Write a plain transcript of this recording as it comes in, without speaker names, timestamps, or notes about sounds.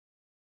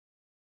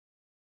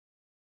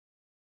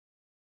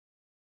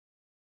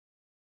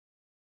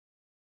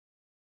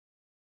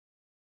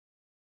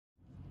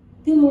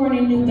Good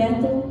morning, New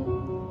Bethel.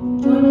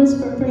 Join us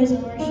for praise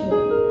and worship.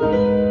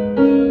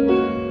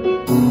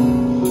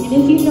 And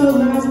if you know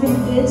God's been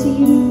good to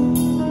you,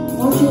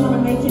 won't you want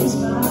to make him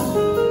smile?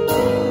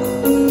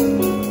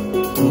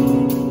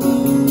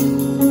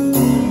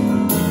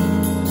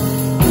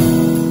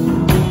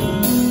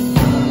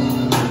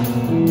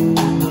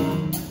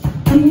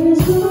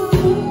 Here's my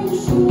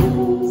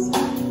worship.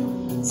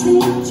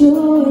 Take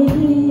joy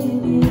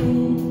in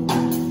it.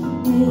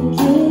 Make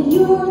it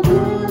your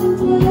dwelling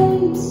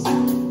place.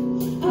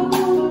 I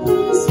want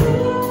the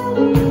smile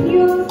in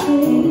your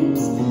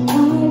face. I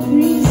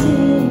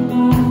present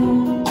my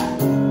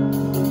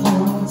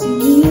heart to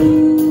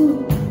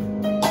you.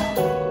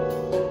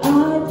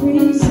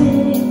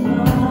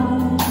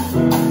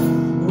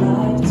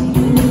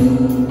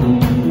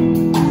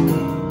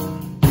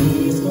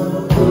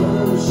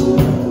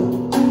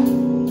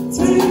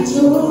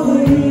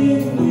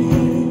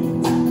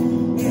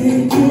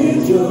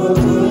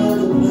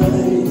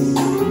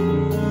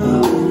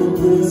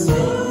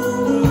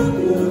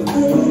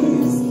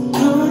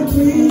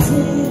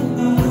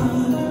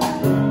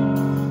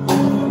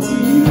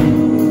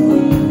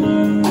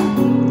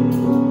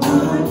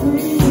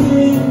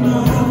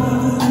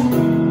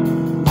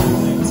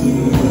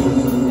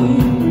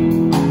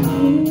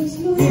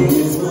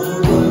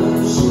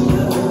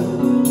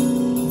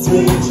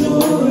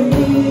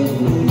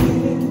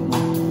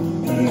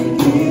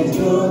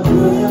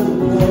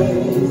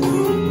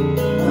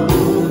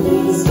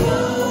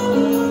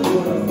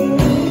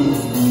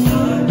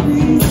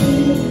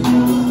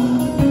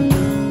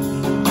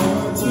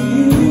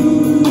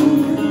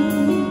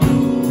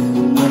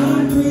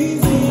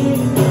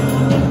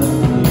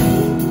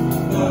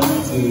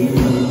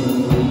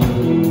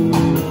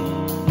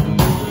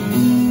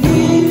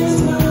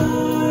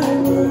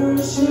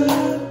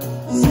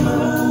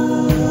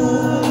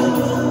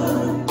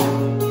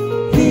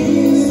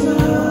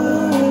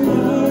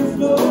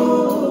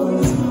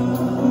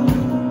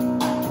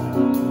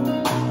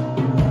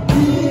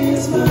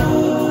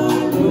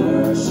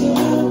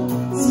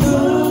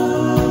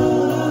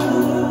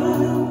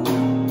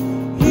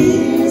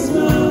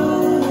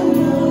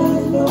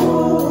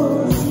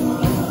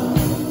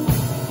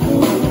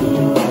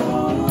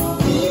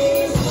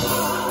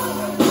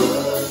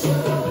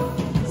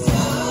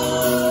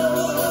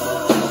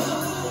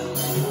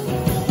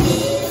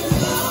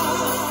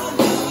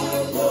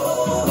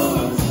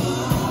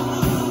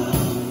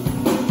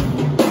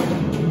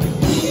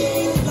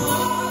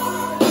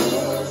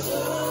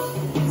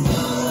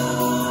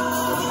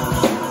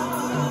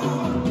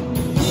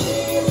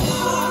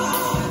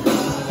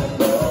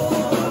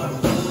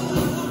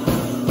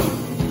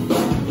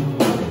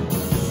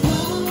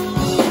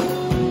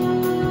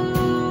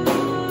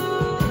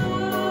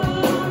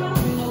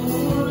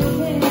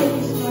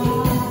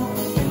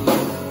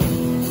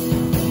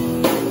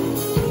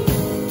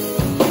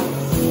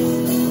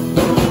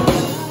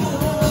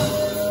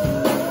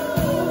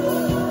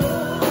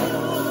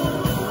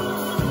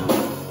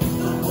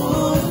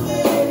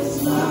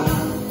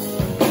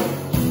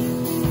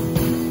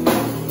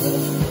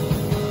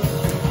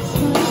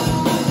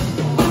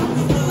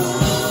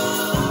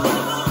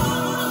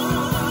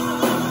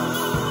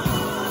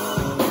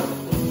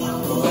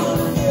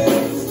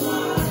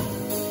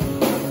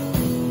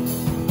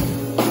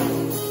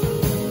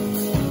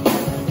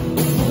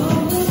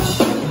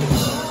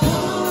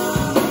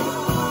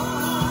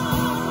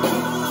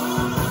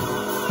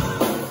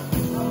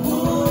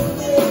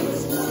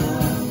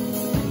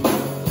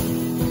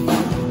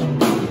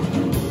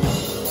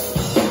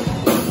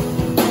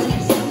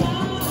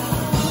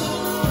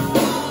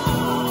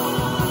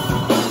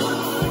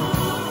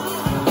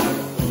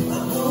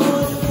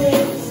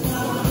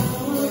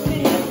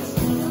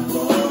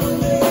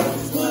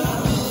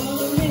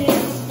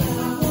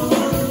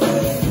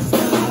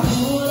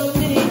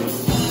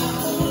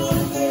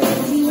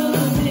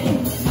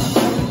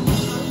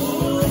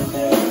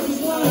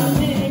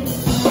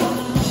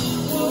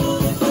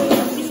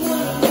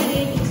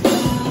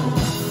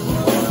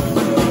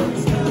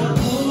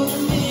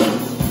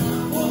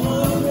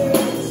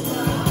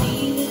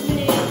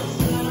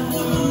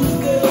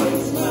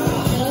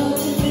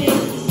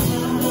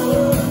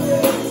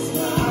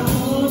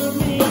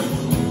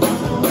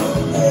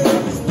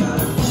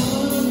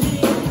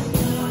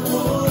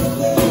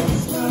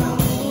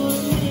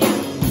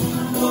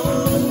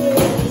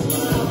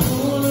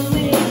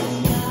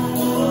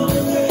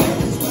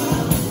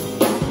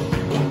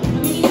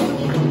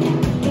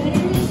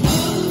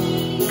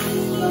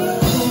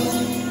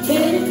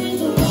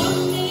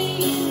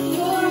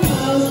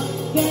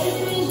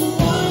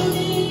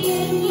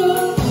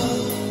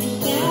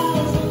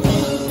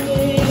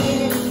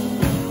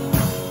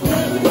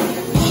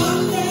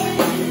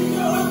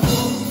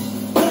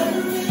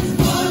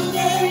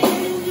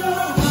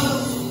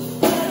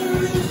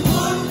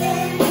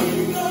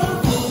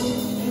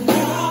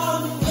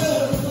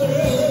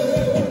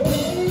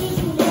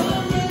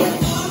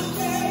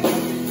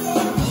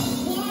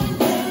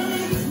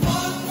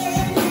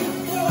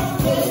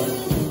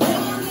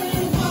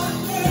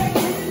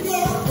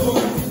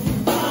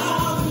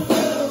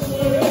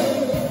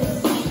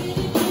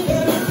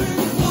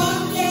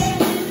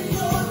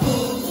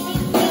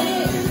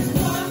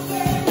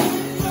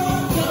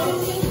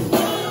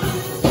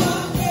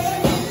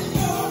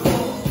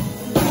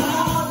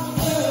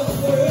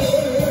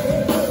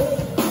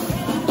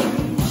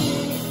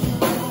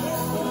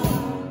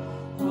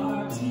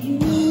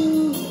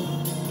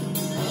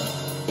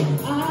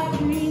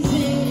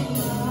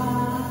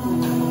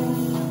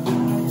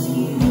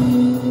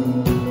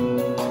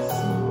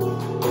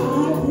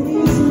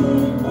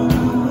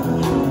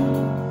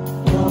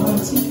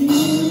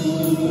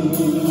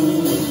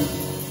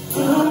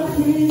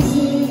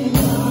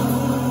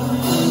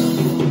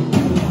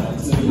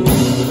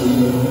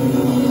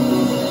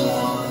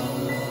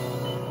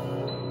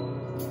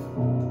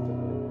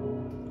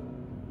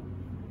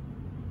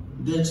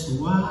 That's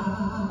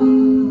why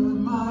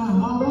my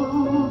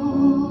heart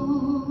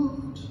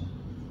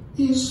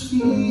is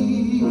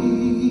filled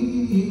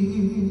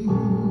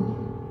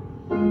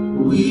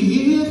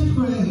with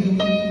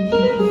praise.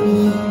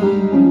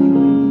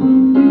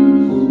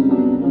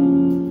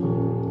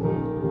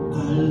 I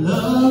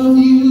love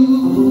you.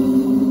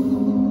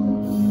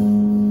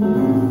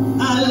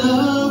 I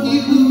love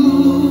you.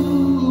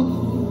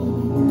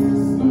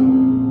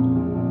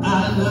 I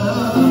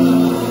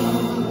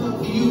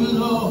love you,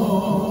 Lord.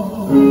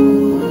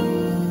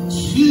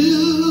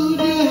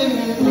 Today,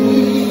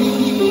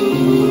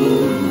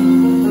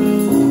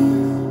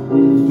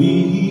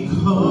 because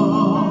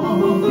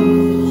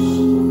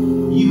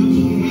you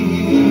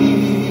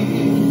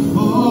cared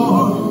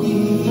for me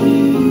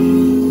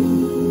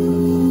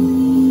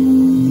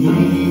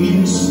in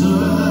such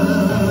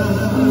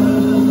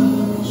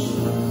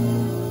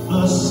a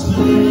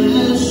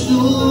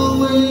special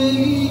way.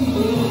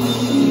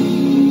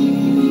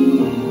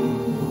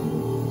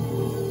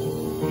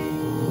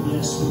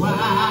 That's why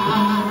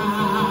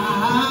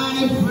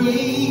I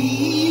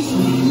praise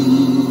you.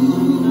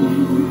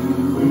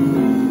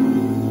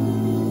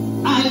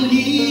 I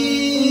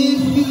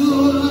lift you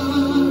up,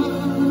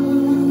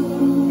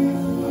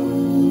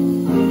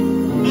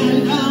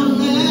 and I'll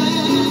magnify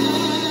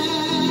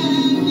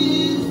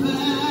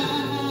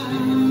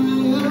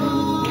your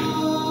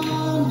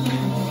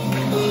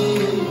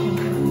name.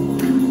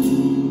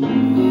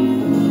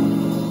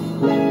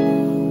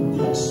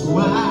 That's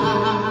why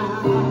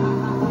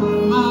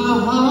my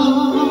heart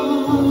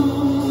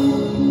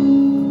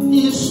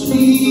is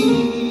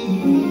filled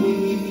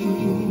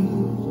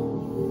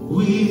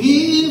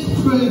with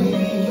praise.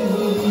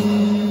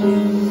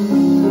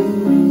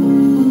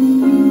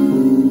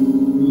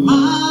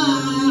 My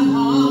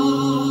heart,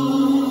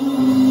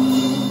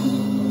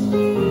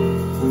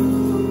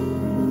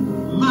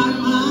 my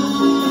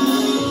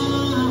mind,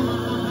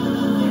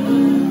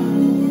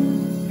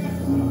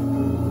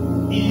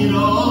 it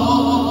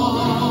all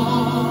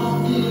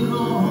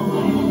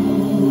belongs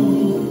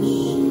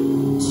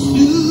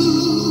to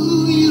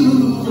you,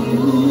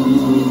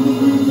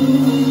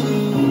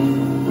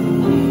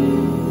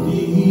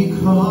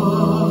 because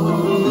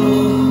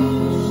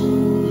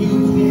you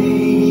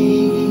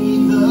paid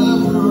the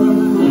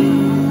price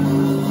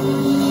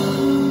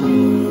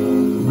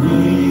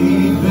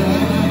way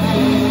back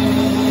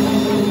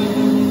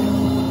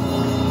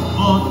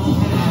on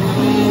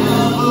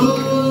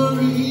Calvary.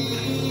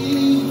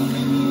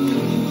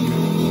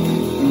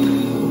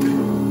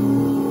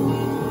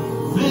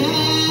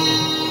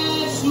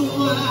 That's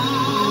why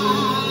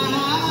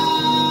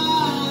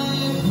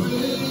I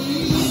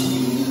praise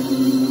you.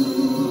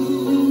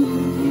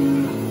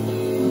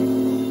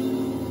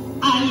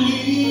 I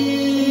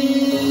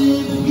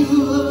lift you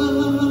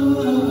up,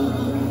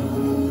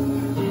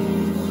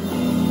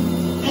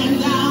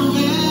 and I'll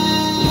magnify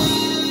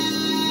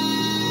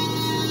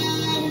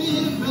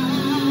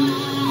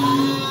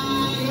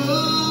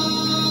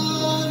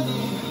your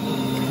name.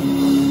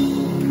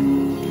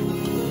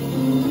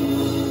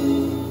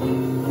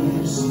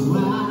 That's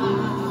why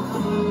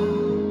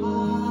my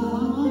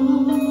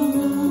heart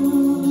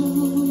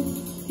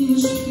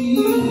is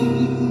filled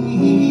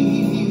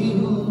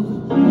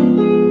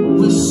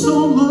with so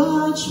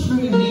much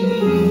praise.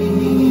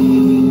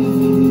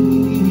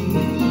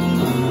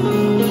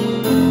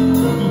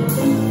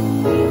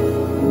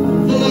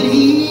 That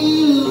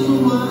is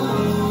why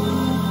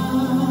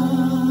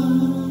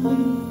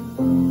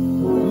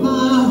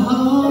my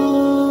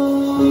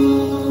heart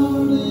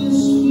is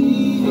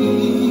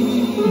filled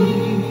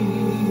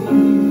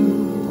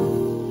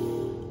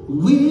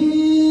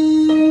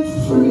with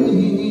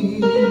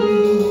praise.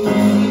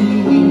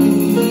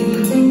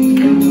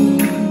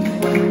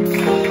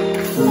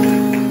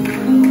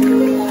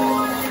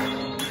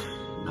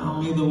 Now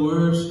may the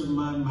words of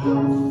my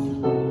mouth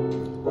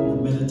and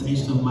the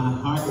meditation of my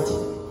heart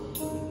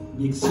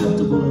be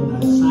acceptable in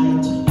thy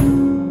sight,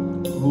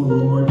 O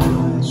Lord,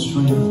 my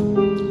strength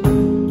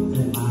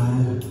and my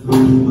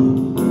Redeemer.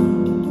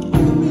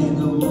 Amen.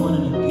 Good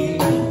morning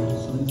again.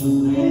 So it's the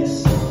last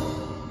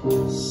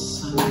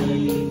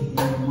Sunday in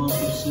the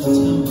month of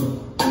September.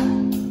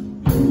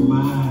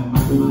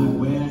 And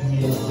where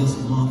has this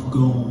month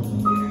gone?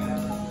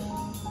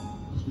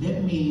 Let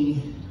me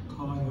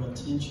call your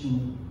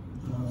attention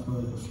for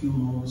a few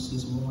moments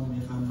this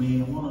morning, if I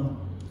may. I want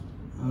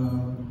to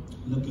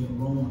look at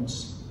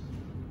Romans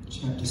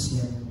chapter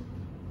 7,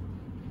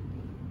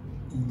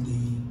 in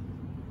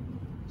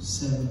the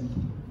 7th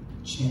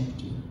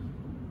chapter,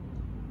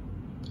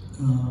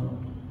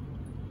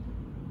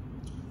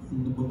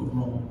 in the book of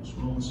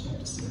Romans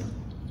chapter 7.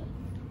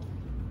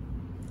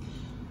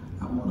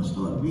 I want to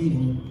start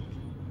reading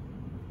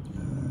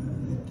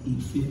at the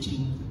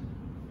 15th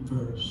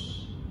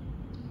verse.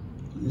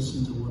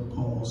 Listen to what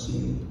Paul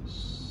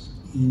says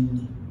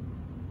in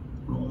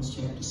Romans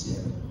chapter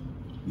 7.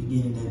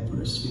 beginning at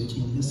verse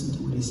 15. Listen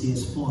to what he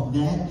says. For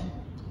that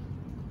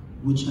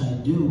which I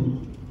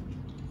do,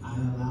 I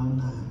allow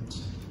not.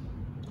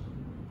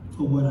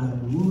 For what I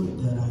would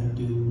that I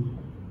do,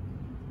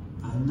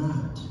 I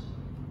not.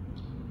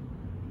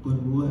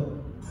 But what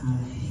I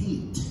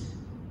hate,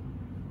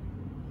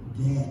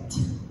 that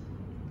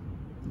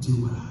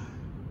do I.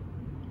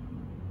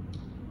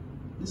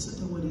 Listen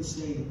to what he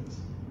says.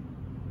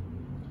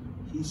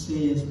 He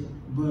says,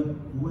 but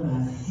what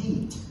I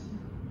hate,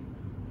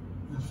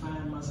 I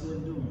find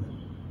myself doing.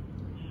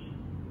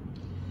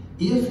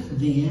 If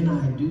then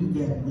I do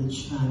that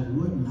which I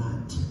would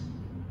not,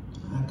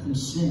 I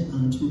consent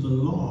unto the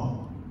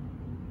law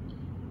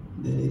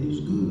that it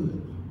is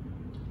good.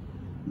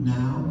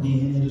 Now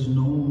then it is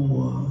no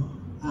more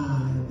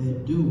I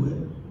that do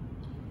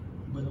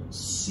it, but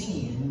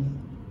sin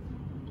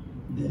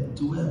that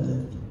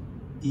dwelleth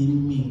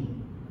in me.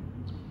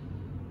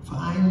 For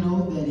I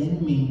know that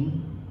in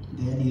me,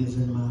 that is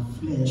in my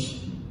flesh,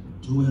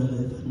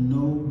 dwelleth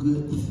no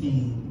good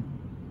thing.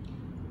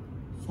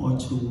 For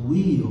to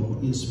will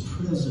is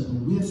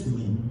present with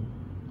me,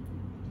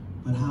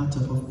 but how to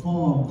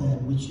perform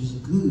that which is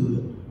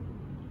good,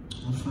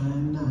 I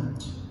find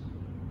not.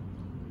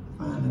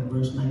 Find at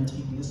verse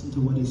 19, listen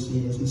to what he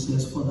says. He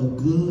says, for the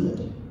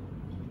good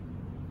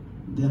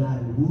that I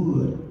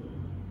would,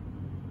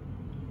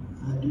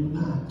 I do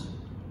not,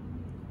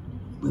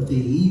 but the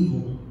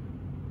evil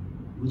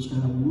which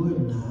I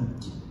would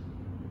not,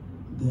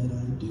 that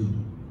I do.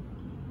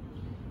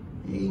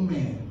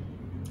 Amen.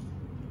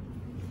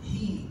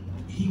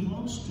 He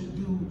wants to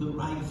do the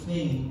right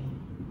thing.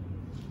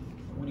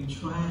 When he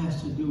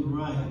tries to do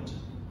right,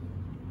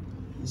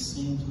 it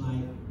seems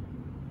like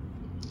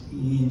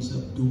he ends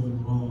up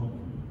doing wrong.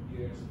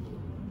 Yes.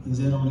 Is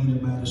that on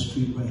anybody's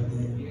street right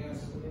there?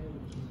 Yes.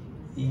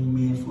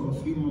 Amen. For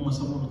a few moments,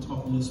 I want to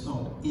talk on this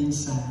called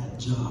inside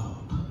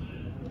job.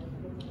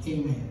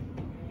 Amen.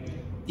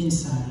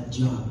 Inside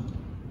job.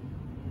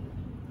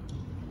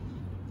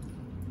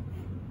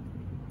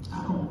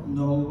 I don't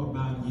know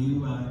about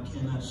you. I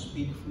cannot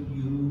speak for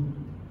you.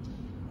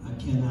 I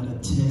cannot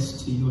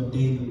attest to your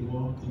daily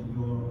walk and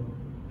your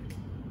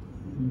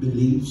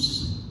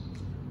beliefs.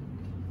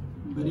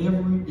 But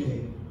every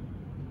day,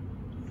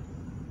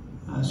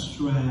 I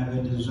strive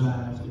and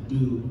desire to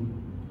do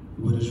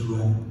what is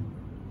right.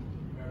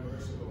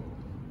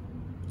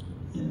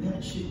 And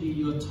that should be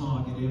your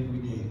target every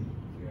day.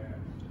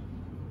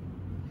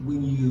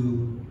 When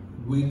you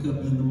wake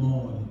up in the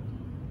morning,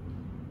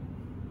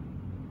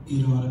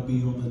 it ought to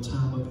be on the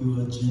top of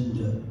your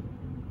agenda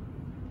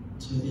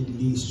to at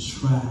least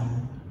try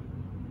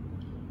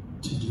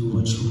to do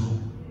what's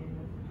right.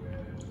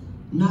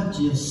 Not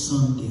just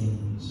some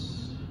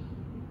days,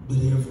 but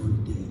every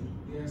day.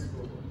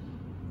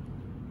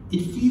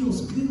 It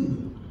feels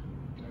good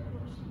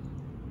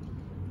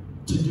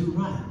to do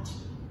right,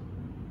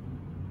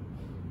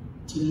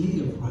 to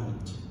live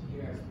right,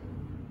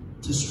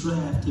 to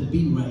strive to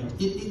be right.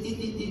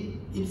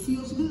 It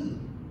feels good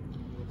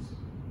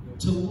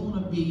to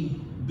want to be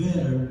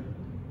better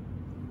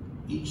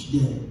each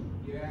day.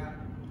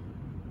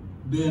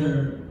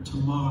 Better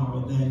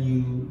tomorrow than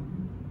you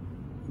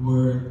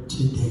were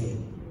today.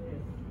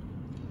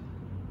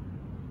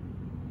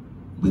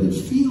 But it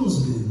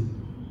feels good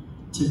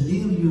to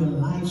live your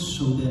life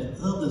so that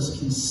others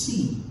can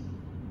see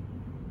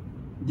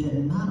that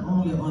not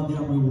only are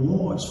there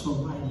rewards for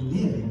right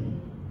living,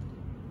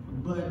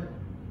 but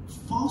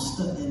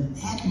foster an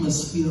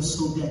atmosphere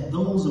so that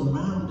those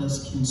around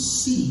us can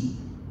see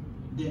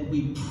that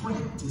we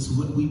practice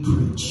what we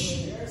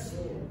preach.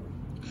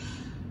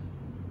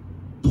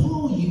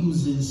 Paul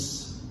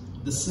uses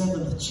the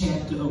 7th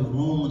chapter of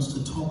Romans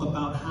to talk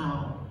about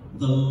how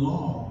the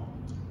law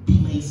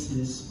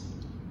places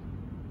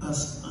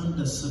us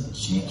under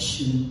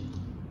subjection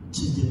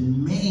to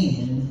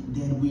demand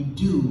that we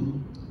do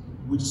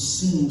which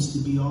seems to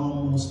be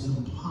almost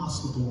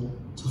impossible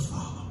to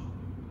follow.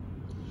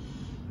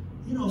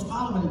 You know,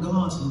 following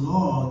God's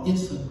law,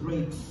 it's a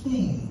great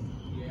thing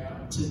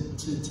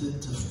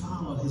to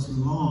follow his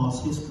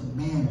laws, his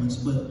commandments,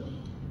 but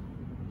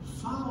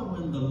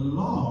following the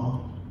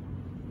law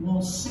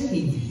won't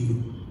save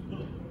you.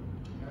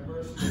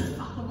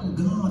 Following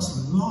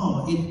God's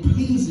law, it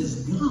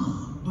pleases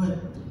God, but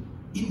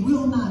it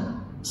will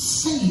not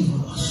save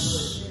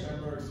us.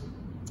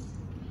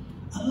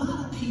 A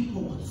lot of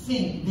people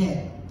think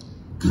that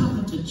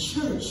coming to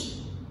church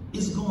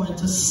is going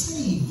to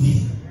save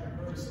them.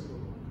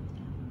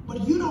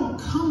 But you don't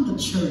come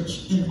to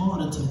church in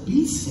order to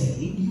be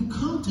saved. You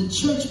come to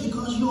church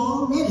because you're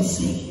already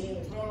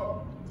saved.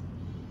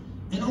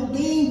 And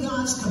obeying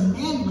God's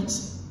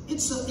commandments,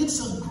 it's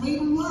a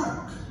great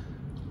work.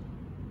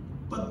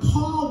 But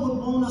Paul would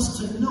want us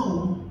to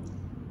know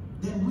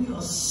that we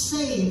are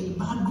saved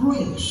by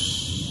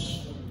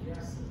grace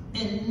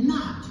and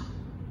not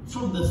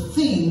from the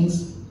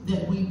things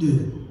that we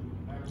do.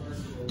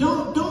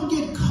 Don't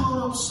get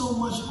caught up so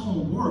much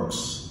on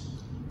works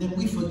that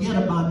we forget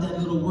about that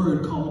little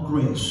word called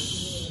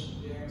grace.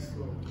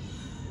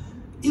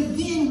 If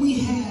then we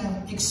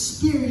have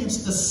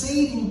experienced the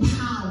saving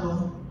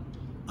power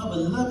of a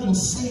loving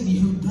Savior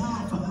who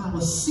died for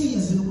our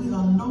sins, and we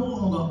are no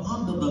longer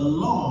under the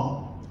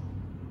law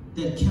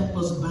that kept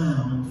us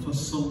bound for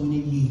so many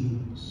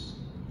years.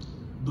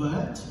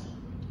 But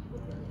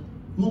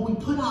when we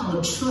put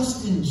our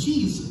trust in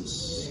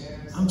Jesus,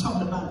 I'm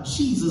talking about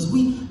Jesus,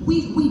 we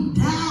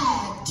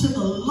died to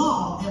the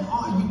law and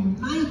are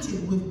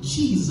united with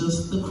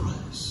Jesus the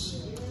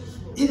Christ.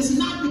 It is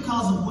not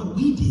because of what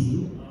we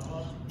did.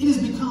 It is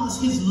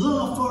because his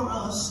love for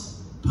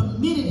us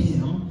permitted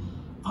him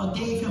or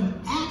gave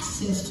him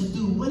access to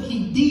do what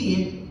he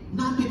did,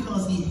 not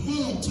because he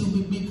had to,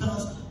 but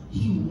because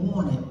he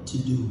wanted to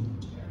do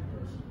it.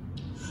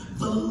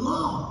 The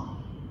law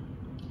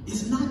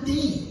is not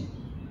dead.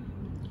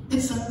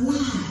 It's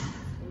alive.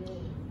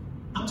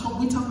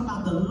 We talk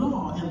about the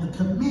law and the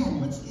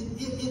commandments.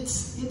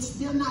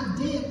 They're not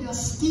dead, they're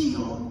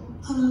still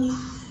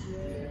alive.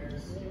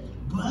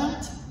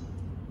 But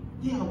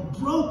they are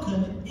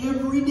broken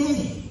every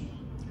day.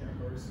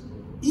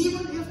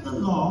 Even if the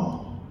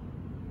law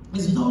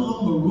is no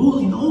longer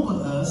ruling over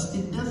us,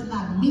 it does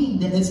not mean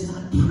that it's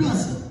not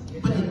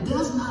present. But it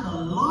does not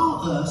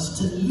allow us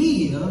to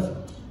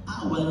live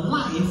our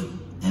life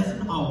as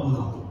an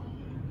outlaw.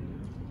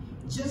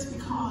 Just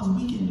because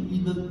we can,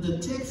 the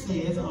text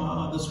says,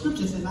 the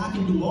scripture says, I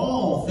can do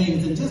all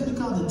things. And just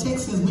because the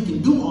text says we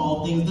can do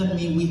all things doesn't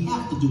mean we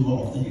have to do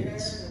all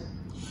things.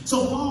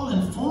 So Paul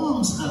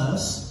informs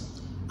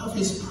us of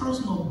his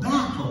personal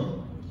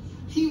battle.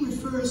 He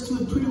refers to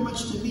it pretty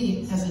much to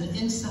me as an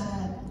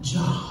inside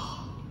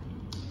job.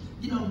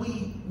 You know,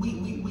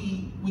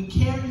 we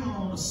carry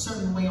on a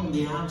certain way on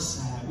the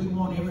outside. We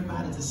want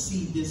everybody to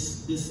see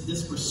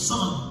this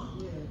persona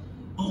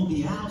on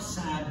the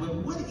outside, but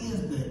what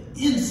is the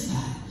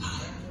inside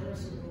like?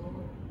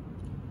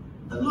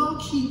 The law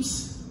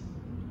keeps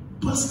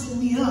busting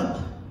me up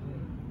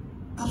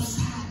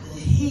upside the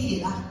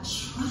head. I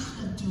try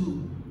to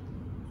do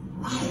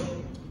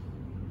right,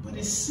 but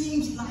it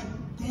seems like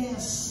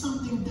there's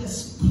something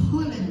that's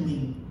pulling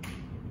me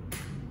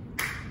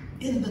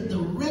in the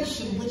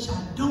direction which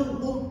I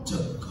don't want to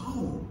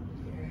go.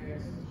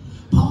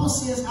 Paul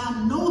says,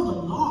 I know the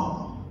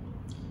law,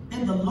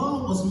 and the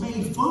law was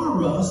made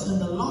for us, and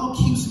the law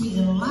keeps me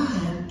in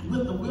line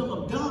with the will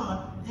of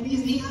God. And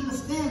he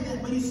understands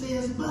that, but he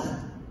says, but.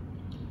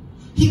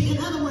 In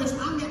other words,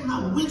 I'm at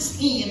my wit's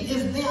end.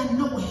 Is there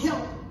no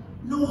help,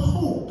 no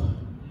hope?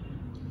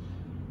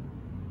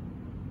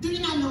 Do you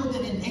not know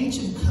that in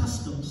ancient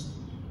customs,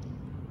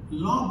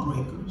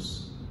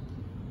 lawbreakers,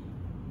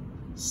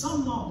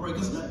 some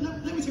lawbreakers, let me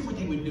tell you what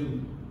they would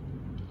do.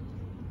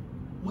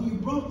 When you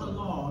broke the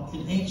law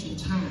in ancient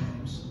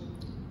times,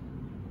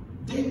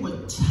 they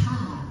would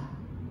tie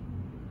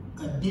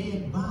a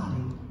dead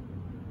body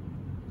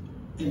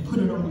and put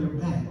it on your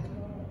back.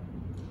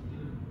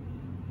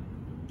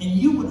 And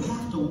you would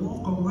have to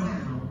walk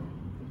around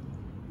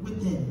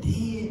with that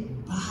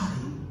dead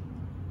body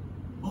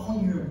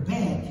on your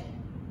back.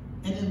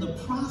 And in the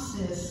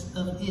process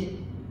of it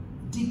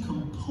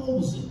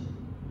decomposing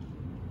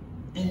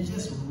and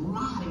just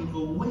rotting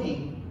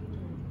away,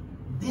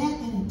 that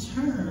in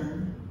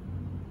turn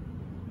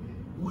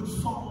would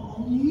fall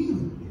on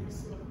you.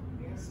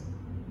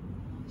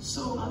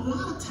 So a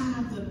lot of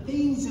times the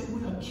things that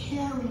we are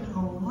carrying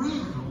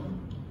around,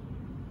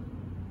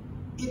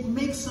 it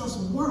makes us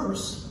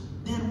worse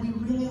than we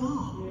really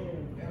are.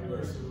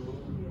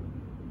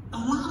 A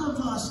lot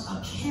of us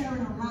are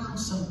carrying around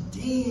some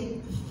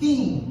dead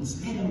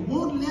things, and it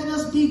won't let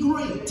us be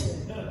great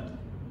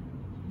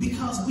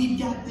because we've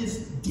got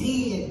this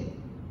dead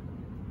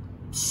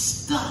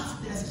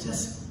stuff that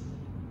just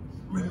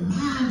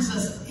reminds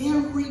us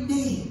every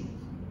day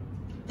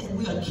that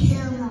we are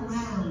carrying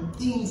around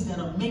things that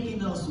are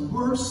making us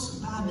worse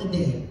by the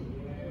day.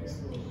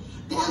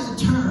 There's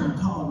a term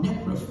called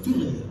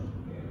necrophilia.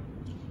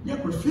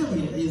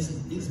 Necrophilia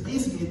is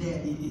basically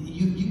that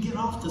you get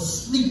off to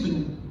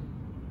sleeping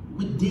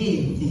with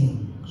dead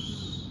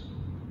things.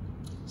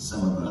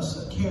 Some of us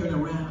are carrying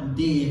around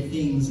dead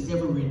things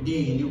every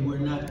day, and if we're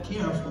not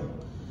careful,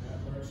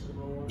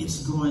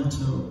 it's going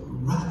to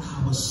rot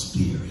our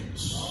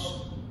spirits.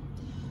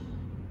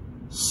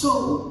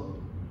 So,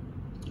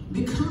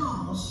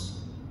 because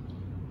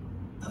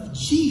of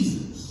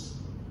Jesus,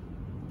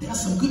 there's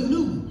some good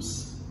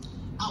news.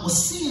 Our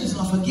sins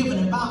are forgiven,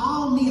 and by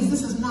all means,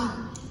 this is not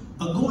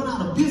a going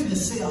out of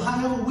business sale.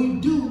 However, we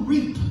do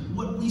reap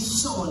what we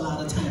sow a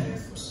lot of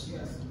times.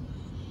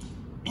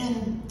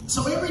 And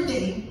so every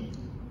day,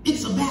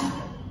 it's a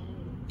battle.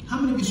 How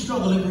many of you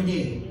struggle every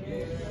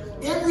day?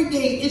 Every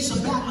day, it's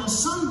a battle.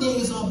 Some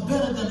days are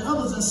better than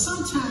others, and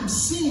sometimes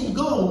sin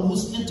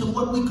goes into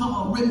what we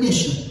call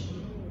remission.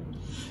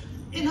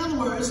 In other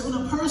words, when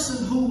a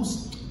person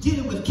who's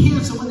dealing with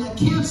cancer, when that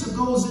cancer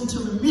goes into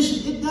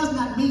remission, it does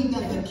not mean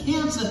that the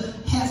cancer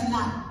has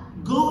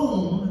not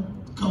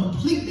gone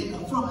completely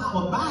from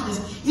our bodies.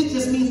 It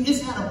just means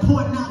it's at a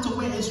point now to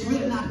where it's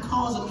really not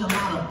causing me a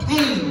lot of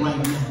pain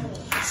right now.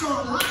 So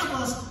a lot of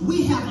us,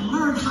 we have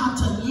learned how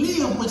to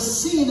live with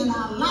sin in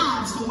our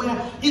lives to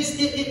where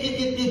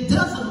it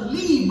doesn't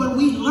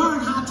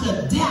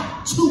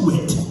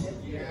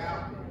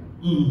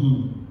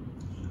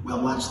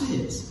Well, watch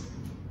this.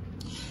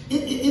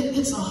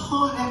 It's a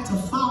hard act to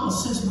follow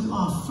since we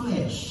are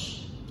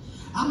flesh.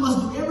 I must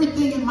do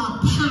everything in my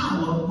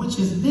power, which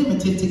is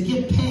limited, to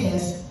get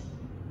past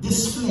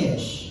this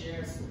flesh.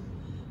 Yes.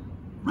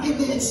 Right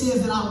there it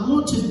says that I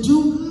want to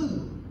do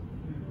good.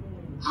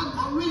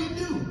 I really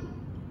do.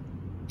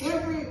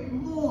 Every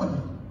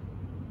morning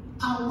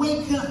I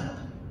wake up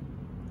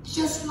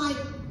just like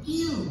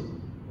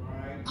you.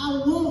 Right.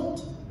 I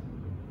want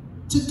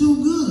to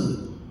do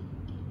good.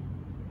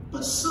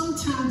 But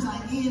sometimes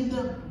I end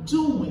up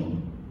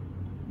doing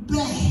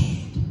bad.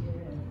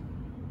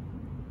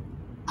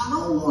 I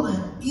don't want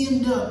to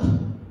end up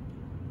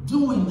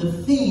doing the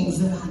things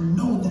that I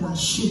know that I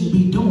shouldn't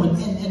be doing.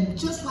 And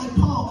just like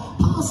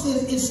Paul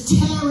says, it's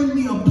tearing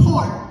me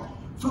apart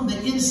from the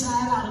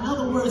inside out. In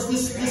other words,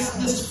 this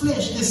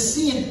flesh, this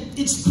sin,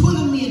 it's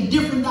pulling me in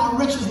different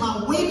directions.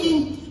 My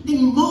waking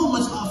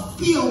moments are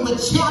filled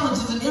with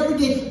challenges, and every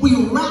day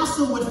we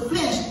wrestle with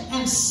flesh.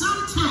 And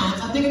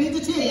sometimes, I think I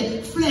need to tell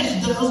you,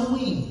 flesh does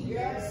win.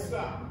 Yes,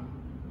 sir.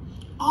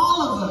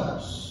 All of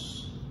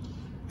us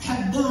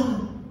have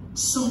done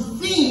some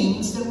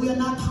things that we're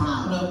not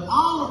proud of.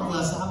 All of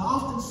us, I've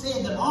often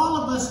said that all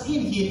of us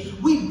in here,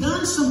 we've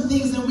done some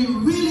things that we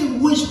really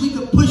wish we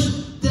could push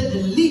the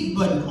delete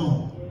button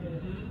on.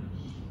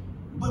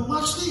 But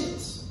watch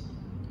this.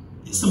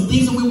 Some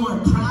things that we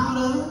weren't proud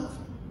of.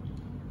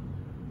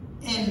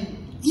 And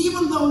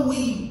even though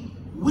we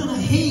went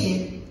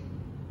ahead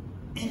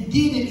and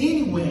did it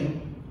anyway,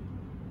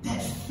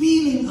 that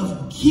feeling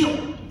of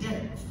guilt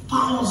that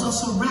follows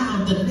us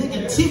around, the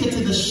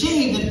negativity, the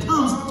shame that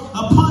comes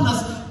upon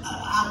us,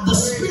 the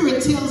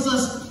spirit tells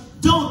us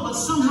don't, but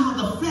somehow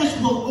the flesh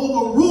will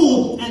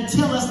overrule and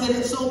tell us that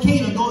it's okay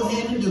to go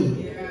ahead and do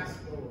it. Yes.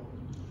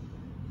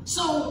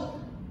 So,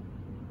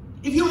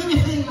 if you're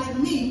anything like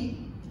me,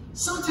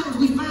 sometimes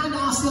we find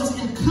ourselves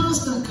in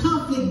constant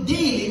conflict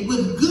daily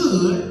with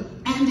good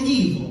and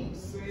evil.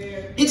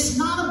 It's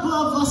not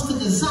above us to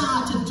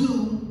desire to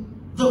do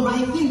the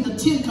right thing. The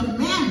 10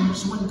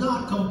 Commandments, when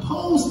God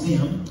composed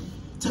them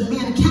to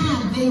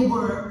mankind, they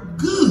were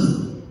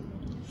good.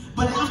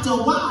 But after a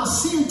while,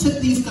 sin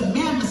took these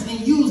commandments and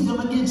used them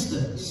against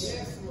us.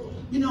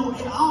 You know,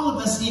 all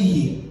of us in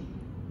here,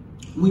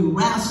 we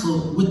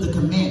wrestle with the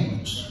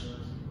commandments.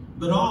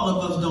 But all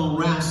of us don't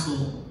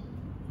wrestle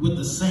with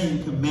the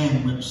same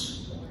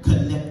commandments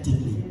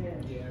collectively.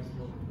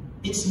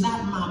 It's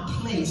not my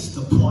place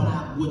to point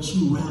out what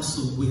you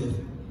wrestle with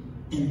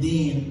and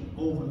then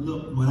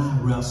overlook what I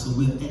wrestle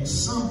with. At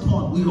some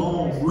point, we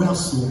all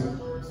wrestle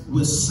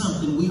with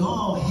something. We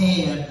all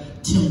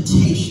have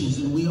temptations,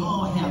 and we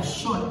all have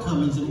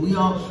shortcomings, and we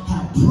all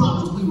have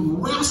problems. We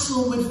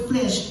wrestle with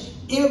flesh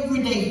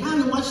every day. I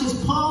mean, watch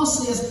this. Paul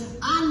says,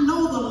 I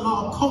know the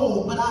law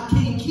code, but I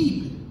can't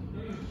keep it.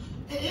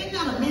 Isn't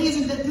that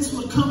amazing that this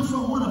would come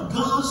from one of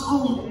God's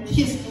own,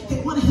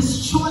 one of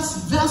his choice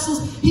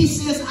vessels? He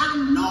says, I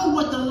know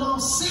what the law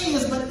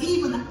says, but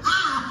even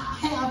I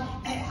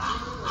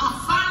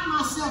find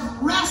myself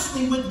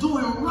wrestling with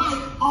doing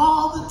right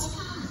all the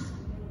time.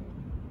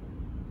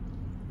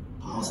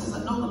 Paul says,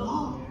 I know the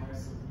law,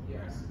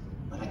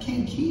 but I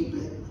can't keep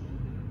it.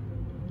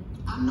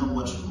 I know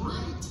what's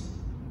right,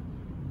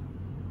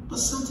 but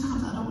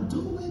sometimes I don't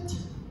do it.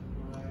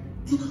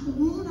 And I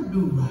want to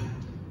do right.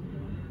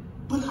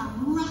 But I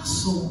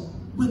wrestle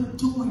with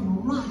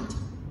doing right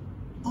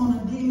on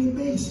a daily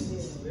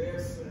basis.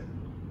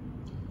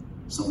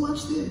 So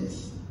watch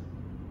this.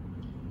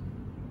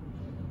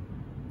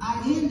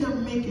 I end up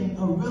making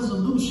a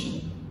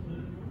resolution.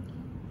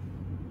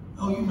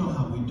 Oh, you know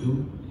how we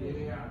do.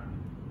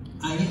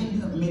 I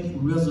end up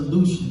making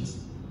resolutions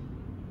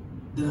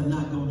that I'm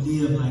not going to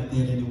live like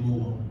that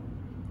anymore.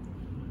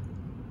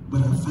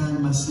 But I find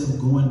myself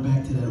going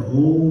back to that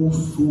old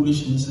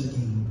foolishness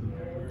again.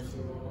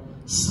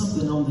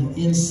 Something on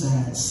the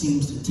inside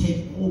seems to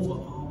take over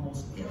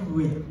almost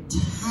every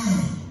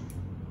time.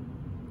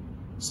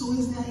 So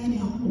is there any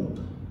hope?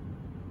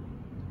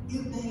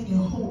 Is there any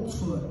hope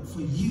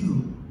for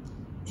you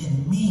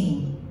and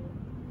me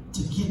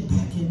to get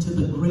back into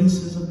the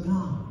graces of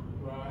God?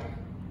 Right.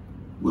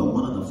 Well,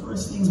 one of the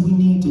first things we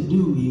need to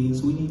do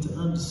is we need to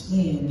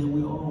understand that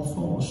we all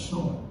fall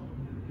short.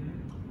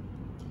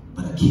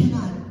 But I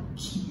cannot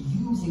keep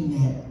using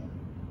that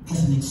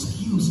as an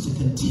excuse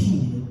to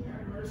continue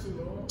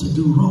to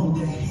do wrong.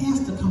 There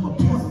has to come a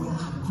point where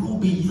I grow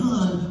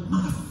beyond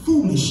my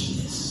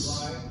foolishness.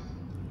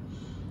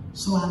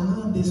 So I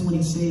love this when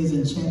he says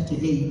in chapter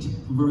 8,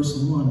 verse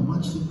 1.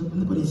 Watch,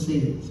 look what he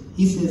says.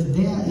 He says,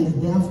 there is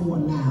therefore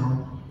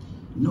now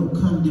no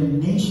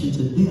condemnation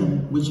to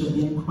them which are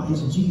in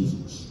Christ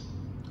Jesus,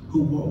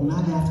 who walk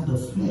not after the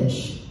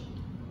flesh,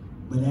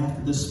 but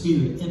after the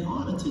Spirit. In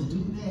order to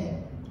do that,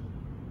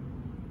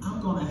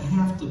 I'm going to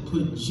have to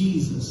put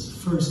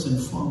Jesus first and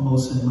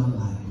foremost in my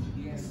life.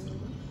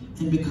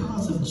 And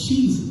because of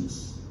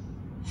Jesus,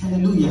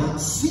 hallelujah, our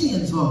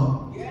sins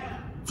are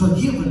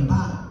forgiven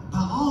by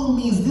by all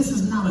means, this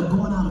is not a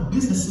going out of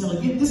business sale.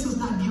 Again, this is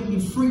not giving me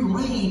free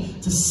reign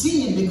to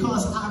sin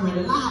because I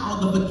rely on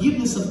the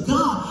forgiveness of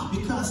God.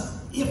 Because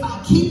if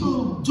I keep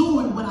on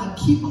doing what I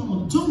keep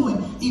on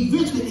doing,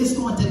 eventually it's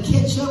going to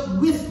catch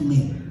up with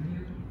me.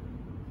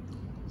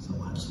 So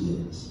watch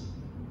this.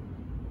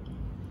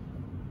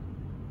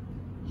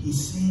 He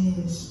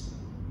says,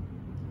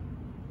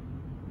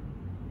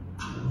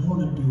 I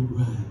want to do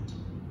right.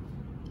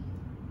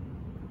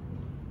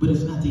 But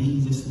it's not the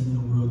easiest thing in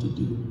the world to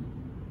do.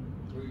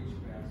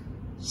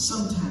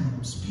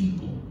 Sometimes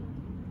people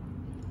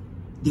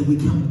that we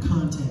come in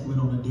contact with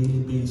on a daily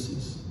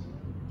basis,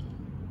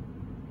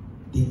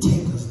 they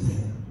take us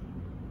there.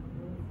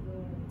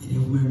 And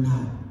if we're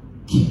not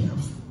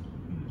careful,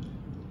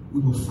 we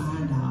will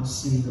find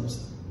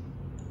ourselves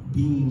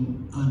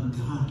being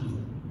ungodly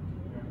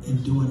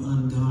and doing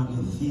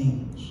ungodly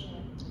things.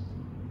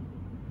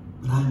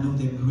 But I know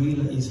that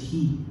greater is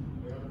He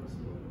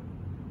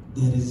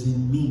that is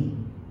in me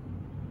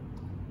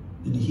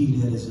than he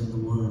that is in the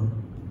world.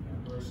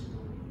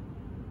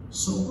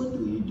 So what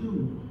do you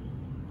do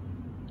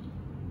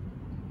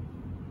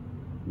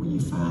when you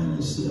find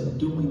yourself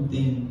doing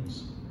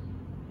things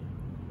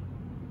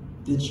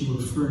that you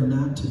prefer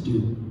not to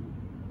do,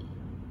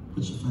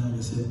 but you find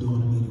yourself doing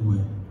them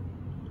anyway?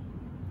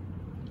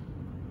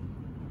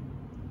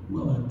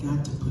 Well, I've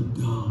got to put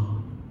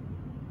God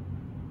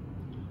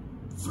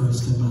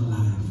first in my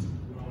life.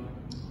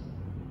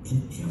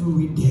 And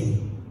every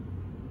day,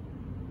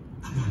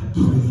 I got to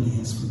pray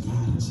and ask for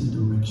guidance and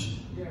direction.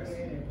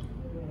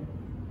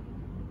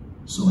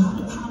 So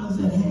how does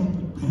that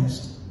happen,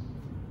 Pastor?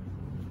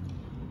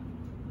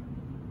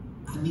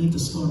 I need to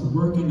start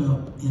working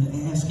up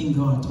and asking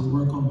God to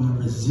work on my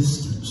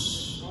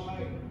resistance.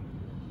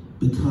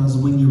 Because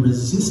when your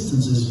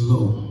resistance is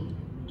low,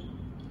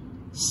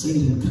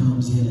 Satan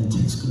comes in and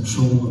takes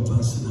control of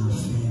us and our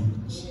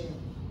families.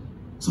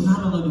 So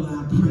not only do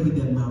I pray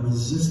that my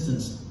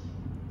resistance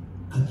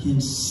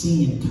against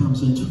sin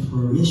comes into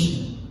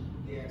fruition,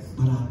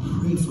 but I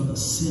pray for the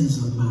sins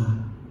of my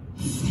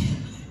family.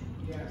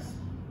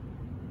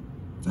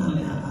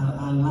 Finally,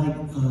 I like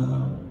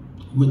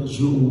what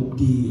Job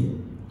did.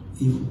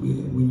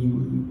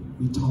 When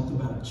we talked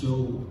about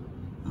Job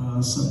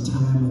some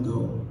time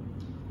ago,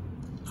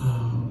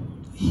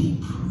 he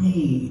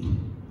prayed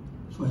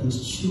for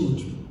his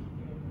children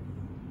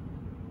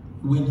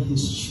when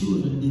his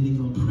children didn't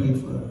even pray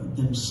for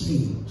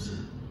themselves.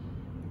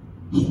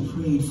 He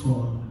prayed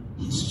for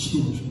his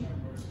children.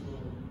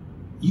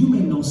 You may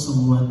know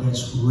someone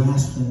that's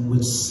wrestling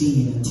with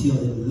sin until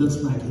it looks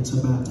like it's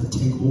about to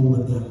take hold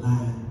of their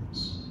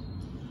lives.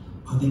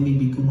 Or they may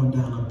be going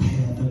down a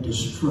path of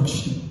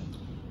destruction.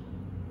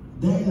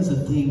 There is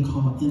a thing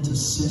called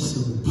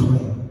intercessory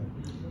prayer.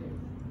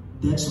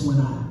 That's when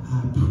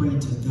I pray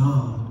to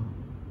God.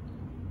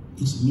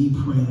 It's me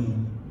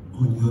praying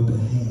on your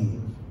behalf.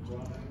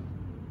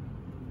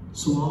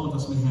 So all of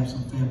us may have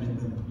some family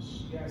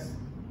members.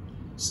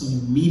 Some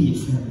immediate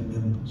family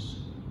members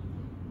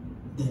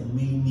that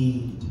may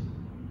need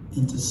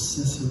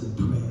intercessory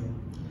prayer,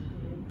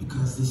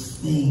 because this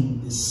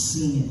sin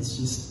is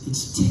just,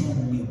 it's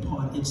tearing me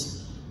apart.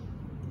 It's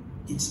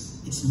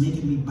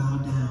making me bow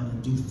down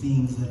and do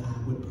things that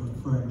I would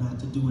prefer not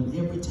to do. And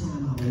every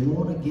time I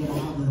want to get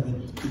out of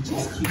it, it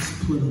just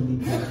keeps pulling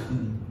me back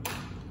in.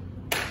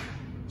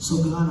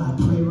 So God, I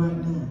pray right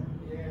now.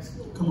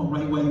 Come on,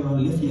 right where you are,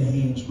 lift your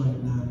hands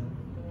right now.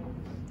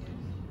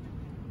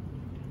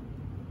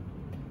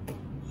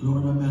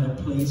 Lord, I'm at a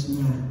place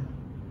now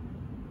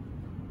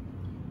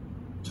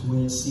to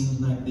where it seems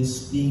like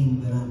this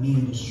thing that I'm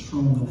in is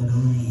stronger than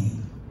I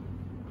am.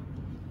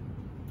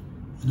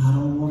 And I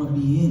don't want to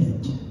be in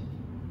it.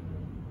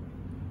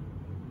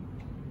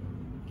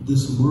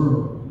 This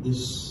world,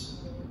 this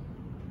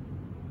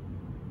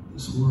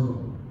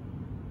world.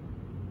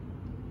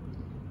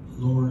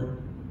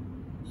 Lord,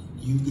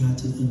 you've got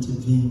to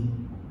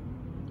intervene.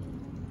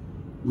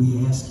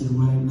 We ask it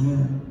right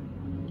now.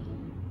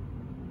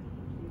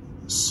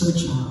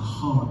 Search our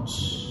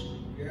hearts.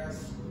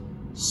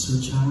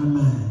 Search our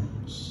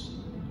minds.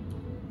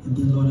 And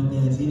then, Lord, if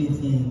there's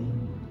anything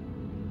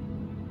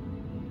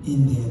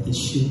in there that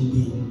shouldn't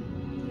be,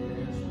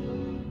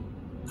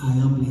 I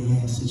humbly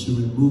ask that you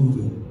remove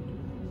it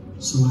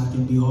so I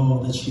can be all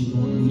that you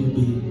want me to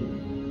be.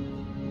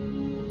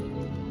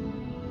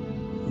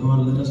 Lord,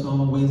 let us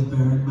always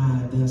bear in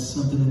mind there's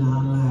something in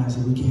our lives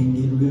that we can't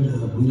get rid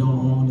of. We don't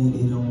own it,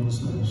 it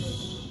owns us.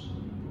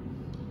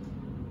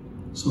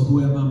 So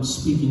whoever I'm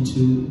speaking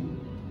to,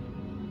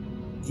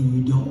 and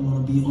you don't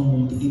want to be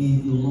owned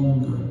any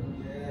longer,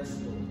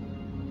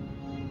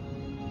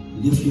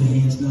 lift your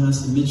hands now and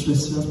submit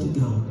yourself to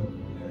God.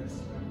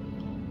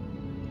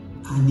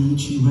 I need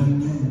you right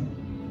now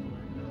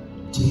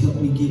to help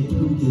me get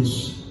through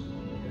this.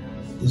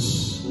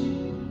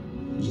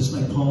 Just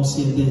like Paul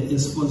said, that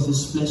as far as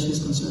this flesh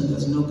is concerned,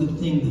 there's no good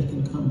thing that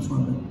can come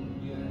from it.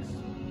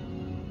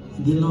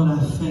 And then, Lord, I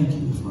thank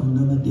you for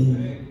another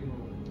day.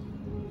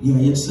 Yeah,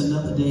 it's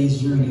another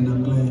day's journey, and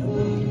I'm glad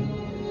about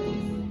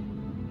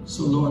it.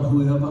 So Lord,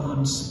 whoever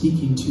I'm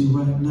speaking to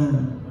right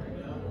now,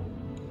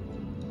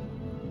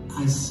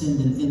 I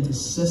send an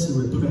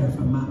intercessory prayer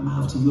from my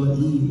mouth to your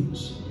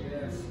ears,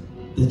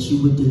 that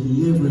you would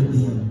deliver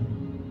them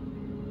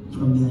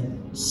from that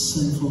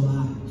sinful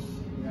life.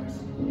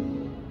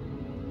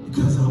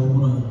 Because I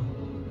want to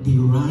be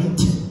right,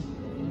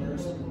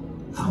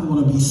 I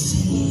want to be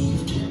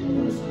saved,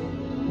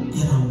 and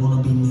I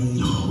want to be made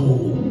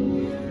whole.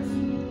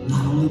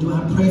 Not only do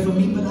I pray for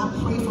me, but I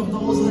pray for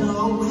those that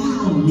are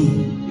around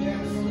me.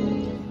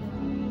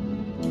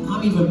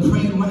 I'm even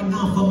praying right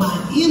now for my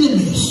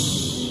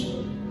enemies.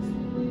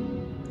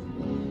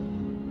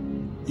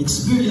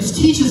 Experience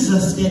teaches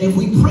us that if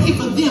we pray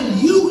for them,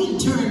 you in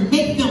turn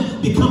make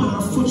them become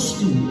our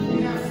footstool.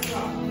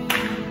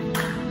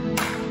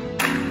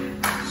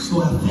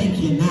 So I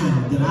thank you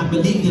now that I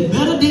believe that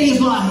better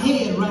days are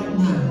ahead right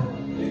now.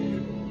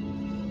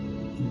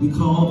 We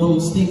call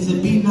those things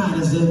that be not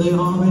as if they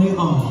already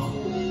are.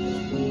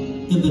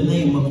 In the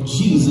name of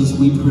Jesus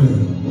we pray.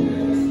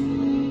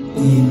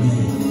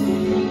 Amen.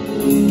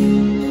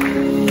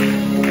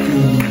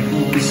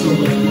 Thank you so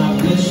much. God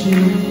bless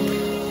you.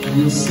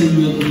 We'll see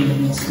you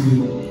again next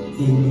week.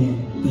 Amen.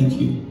 Thank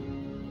you.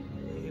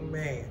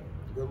 Amen.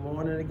 Good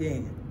morning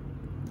again.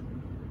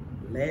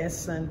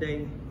 Last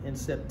Sunday in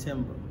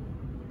September.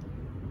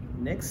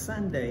 Next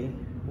Sunday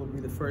will be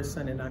the first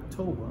Sunday in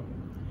October.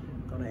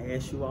 I'm going to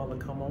ask you all to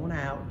come on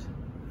out.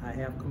 I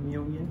have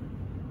communion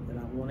that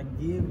I want to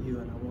give you,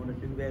 and I want to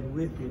do that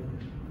with you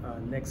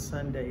next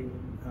Sunday,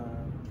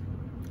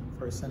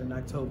 first Sunday in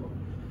October.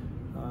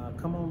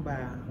 Come on by.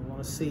 I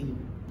want to see you.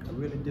 I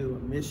really do.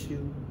 I miss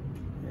you.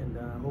 And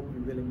I hope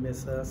you really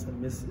miss us and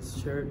miss this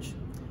church.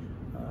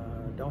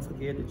 Don't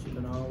forget that you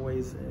can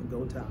always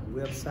go to our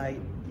website,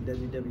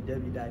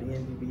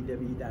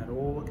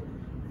 www.nbbwe.org.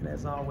 And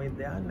as always,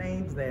 there are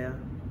names there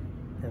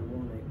that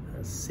want to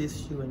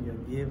assist you in your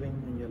giving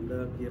and your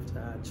love gift to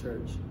our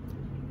church.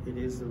 It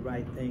is the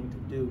right thing to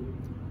do.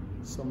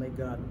 So may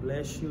God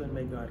bless you and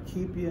may God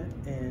keep you.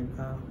 And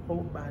I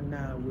hope by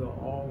now we're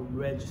all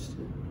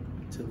registered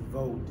to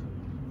vote,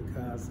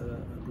 because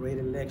a great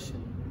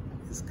election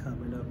is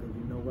coming up, and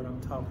you know what I'm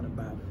talking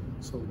about.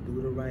 So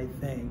do the right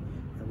thing,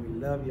 and we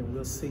love you, and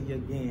we'll see you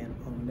again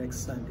on next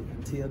Sunday.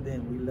 Until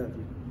then, we love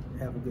you.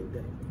 Have a good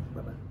day.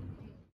 Bye-bye.